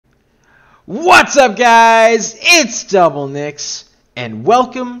What's up, guys? It's Double Nicks, and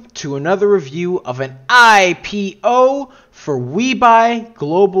welcome to another review of an IPO for WeBuy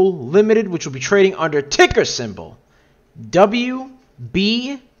Global Limited, which will be trading under ticker symbol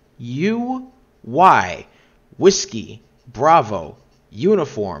WBUY, Whiskey, Bravo,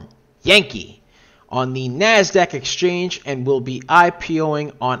 Uniform, Yankee, on the NASDAQ exchange, and will be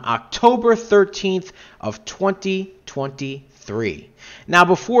IPOing on October 13th of 2023. Now,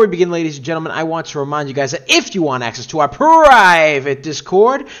 before we begin, ladies and gentlemen, I want to remind you guys that if you want access to our private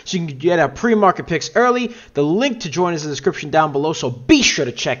Discord, so you can get our pre-market picks early, the link to join is in the description down below, so be sure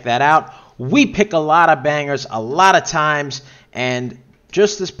to check that out. We pick a lot of bangers a lot of times, and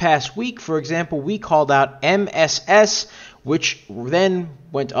just this past week, for example, we called out MSS, which then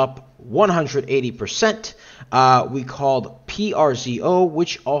went up 180%. We called PRZO,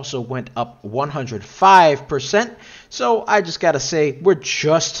 which also went up 105%. So I just got to say, we're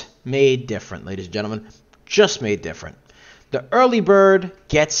just made different, ladies and gentlemen. Just made different. The early bird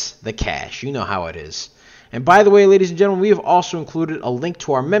gets the cash. You know how it is. And by the way, ladies and gentlemen, we have also included a link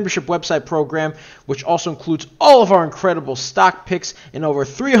to our membership website program, which also includes all of our incredible stock picks in over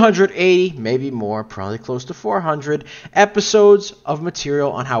 380, maybe more, probably close to 400 episodes of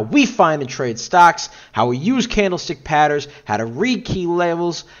material on how we find and trade stocks, how we use candlestick patterns, how to read key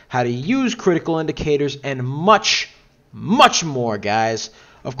levels, how to use critical indicators, and much, much more, guys.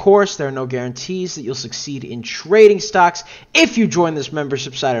 Of course, there are no guarantees that you'll succeed in trading stocks if you join this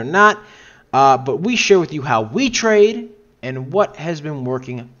membership site or not. But we share with you how we trade and what has been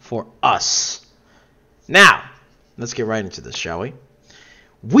working for us. Now, let's get right into this, shall we?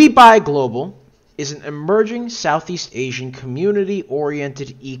 WeBuy Global is an emerging Southeast Asian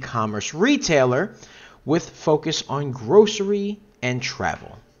community-oriented e-commerce retailer with focus on grocery and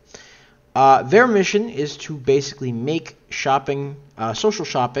travel. Their mission is to basically make shopping, social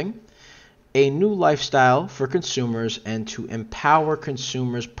shopping, a new lifestyle for consumers and to empower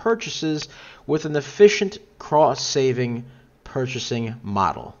consumers' purchases with an efficient cross-saving purchasing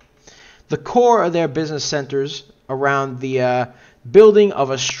model. The core of their business centers around the building of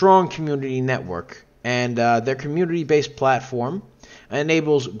a strong community network, and their community-based platform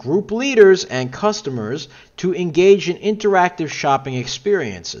enables group leaders and customers to engage in interactive shopping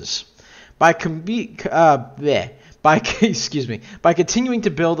experiences. By continuing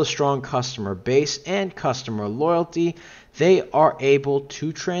to build a strong customer base and customer loyalty, they are able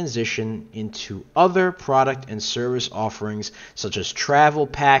to transition into other product and service offerings such as travel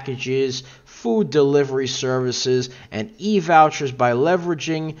packages, food delivery services, and e-vouchers by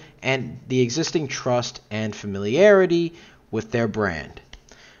leveraging the existing trust and familiarity with their brand.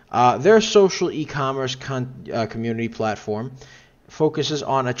 Their social e-commerce community platform focuses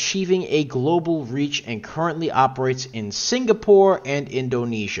on achieving a global reach and currently operates in Singapore and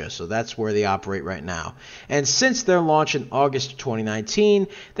Indonesia. So that's where they operate right now. And since their launch in August 2019,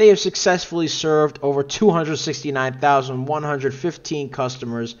 they have successfully served over 269,115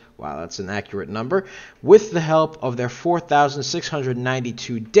 customers. Wow, that's an accurate number. With the help of their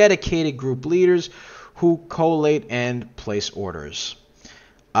 4,692 dedicated group leaders who collate and place orders.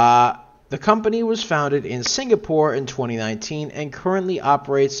 The company was founded in Singapore in 2019 and currently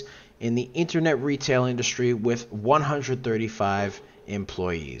operates in the internet retail industry with 135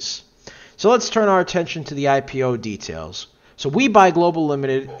 employees. So let's turn our attention to the IPO details. So WeBuy Global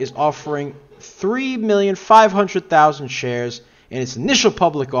Limited is offering 3,500,000 shares in its initial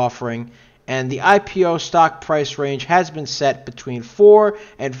public offering, and the IPO stock price range has been set between $4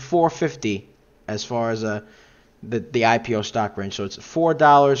 and $4.50 as far as the IPO stock range. So it's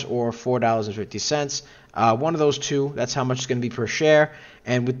 $4 or $4.50. One of those two, that's how much it's going to be per share.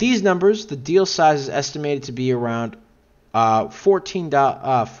 And with these numbers, the deal size is estimated to be around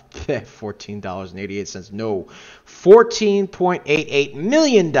 $14.88. No, $14.88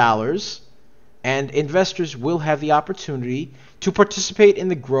 million. And investors will have the opportunity to participate in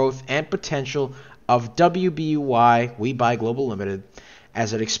the growth and potential of WBUY, WeBuy Global Limited,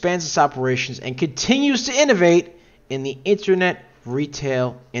 as it expands its operations and continues to innovate in the internet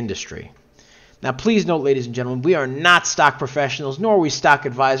retail industry. Now, please note, ladies and gentlemen, we are not stock professionals, nor are we stock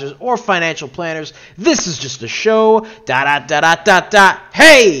advisors or financial planners. This is just a show.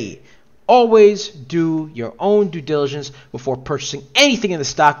 Hey! Always do your own due diligence before purchasing anything in the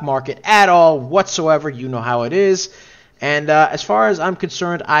stock market at all whatsoever. You know how it is. And as far as I'm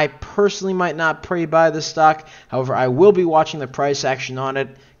concerned, I personally might not pre-buy this stock. However, I will be watching the price action on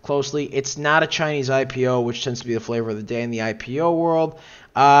it closely. It's not a Chinese IPO, which tends to be the flavor of the day in the IPO world.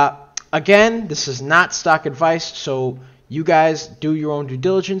 Again, this is not stock advice, so you guys do your own due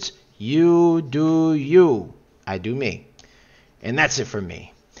diligence. You do you. I do me. And that's it for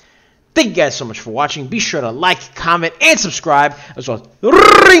me. Thank you guys so much for watching. Be sure to like, comment, and subscribe, as well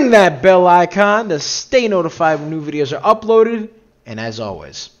as ring that bell icon to stay notified when new videos are uploaded. And as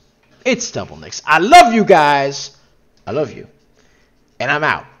always, it's Double Nicks. I love you guys. I love you. And I'm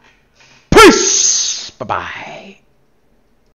out. Peace. Bye-bye.